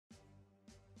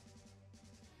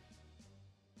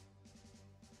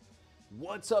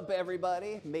What's up,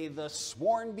 everybody? May the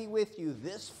sworn be with you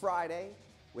this Friday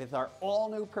with our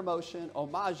all-new promotion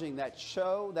homaging that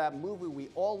show, that movie we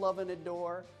all love and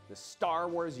adore, the Star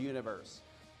Wars universe.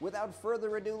 Without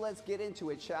further ado, let's get into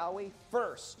it, shall we?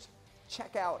 First,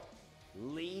 check out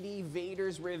Lady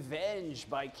Vader's Revenge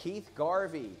by Keith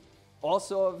Garvey.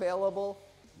 Also available,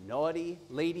 Naughty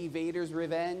Lady Vader's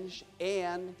Revenge,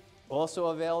 and also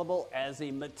available as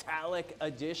a metallic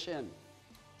edition.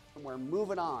 And we're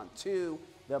moving on to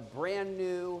the brand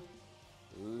new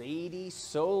Lady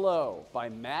Solo by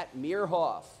Matt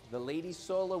Meerhoff, the Lady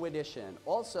Solo edition.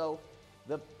 Also,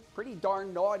 the pretty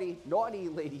darn naughty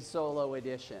Lady Solo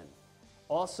edition.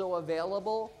 Also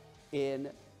available in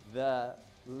the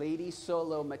Lady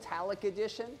Solo Metallic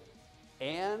edition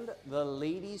and the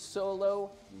Lady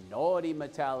Solo Naughty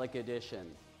Metallic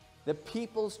edition. The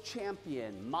People's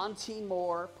Champion, Monty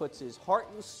Moore, puts his heart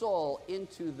and soul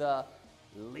into the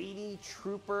Lady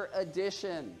Trooper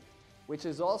edition, which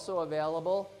is also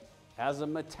available as a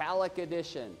metallic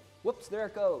edition. Whoops, there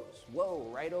it goes. Whoa,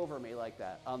 right over me like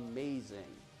that. Amazing.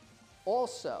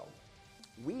 Also,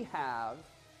 we have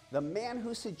the man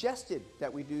who suggested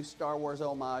that we do Star Wars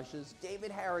homages,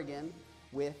 David Harrigan,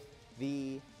 with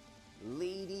the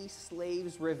Lady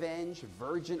Slave's Revenge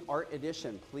Virgin Art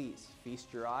Edition. Please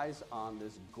feast your eyes on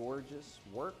this gorgeous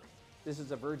work. This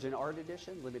is a Virgin Art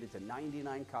Edition, limited to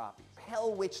 99 copies.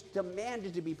 Hell Witch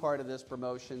demanded to be part of this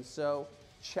promotion, so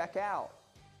check out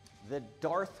the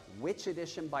Darth Witch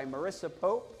Edition by Marissa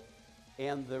Pope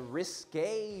and the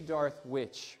Risque Darth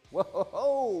Witch.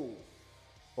 Whoa!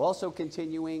 Also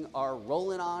continuing our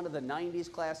rolling on to the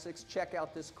 90s classics, check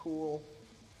out this cool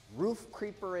Roof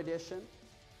Creeper Edition,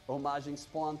 homaging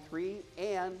Spawn 3,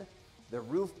 and the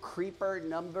Roof Creeper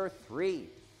number 3.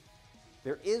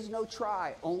 There is no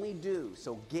try, only do,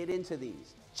 so get into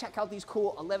these. Check out these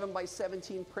cool 11 by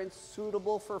 17 prints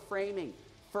suitable for framing.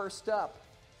 First up,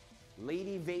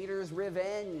 Lady Vader's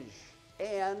Revenge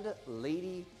and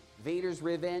Lady Vader's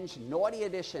Revenge Naughty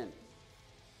Edition.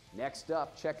 Next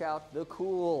up, check out the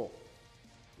cool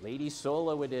Lady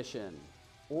Solo Edition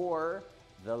or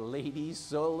the Lady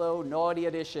Solo Naughty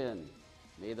Edition.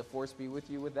 May the Force be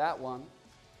with you with that one.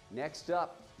 Next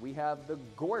up, we have the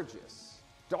gorgeous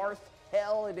Darth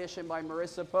Hell Edition by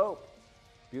Marissa Pope.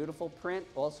 Beautiful print,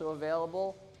 also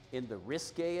available in the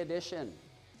Risque Edition.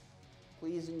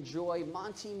 Please enjoy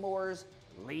Monty Moore's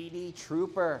Lady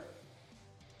Trooper.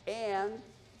 And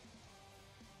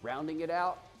rounding it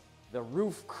out, the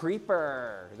Roof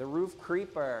Creeper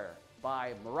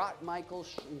by Murat Michael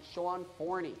and Sean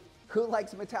Forney. Who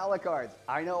likes metallic cards?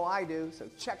 I know I do, so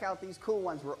check out these cool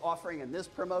ones we're offering in this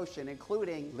promotion,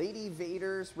 including Lady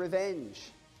Vader's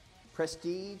Revenge,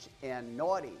 Prestige, and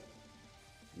Naughty.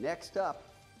 Next up,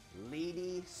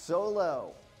 Lady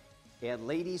Solo and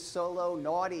Lady Solo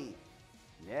Naughty.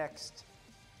 Next,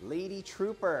 Lady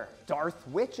Trooper, Darth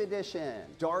Witch Edition,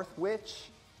 Darth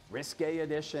Witch Risque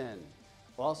Edition.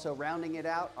 Also rounding it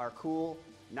out, our cool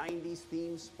 90s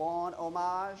themed Spawn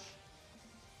homage,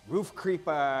 Roof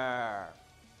Creeper.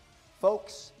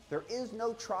 Folks, there is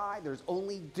no try, there's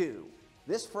only do.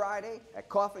 This Friday at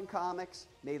Coffin Comics,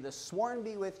 may the sworn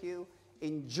be with you.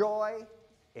 Enjoy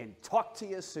and talk to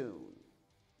you soon.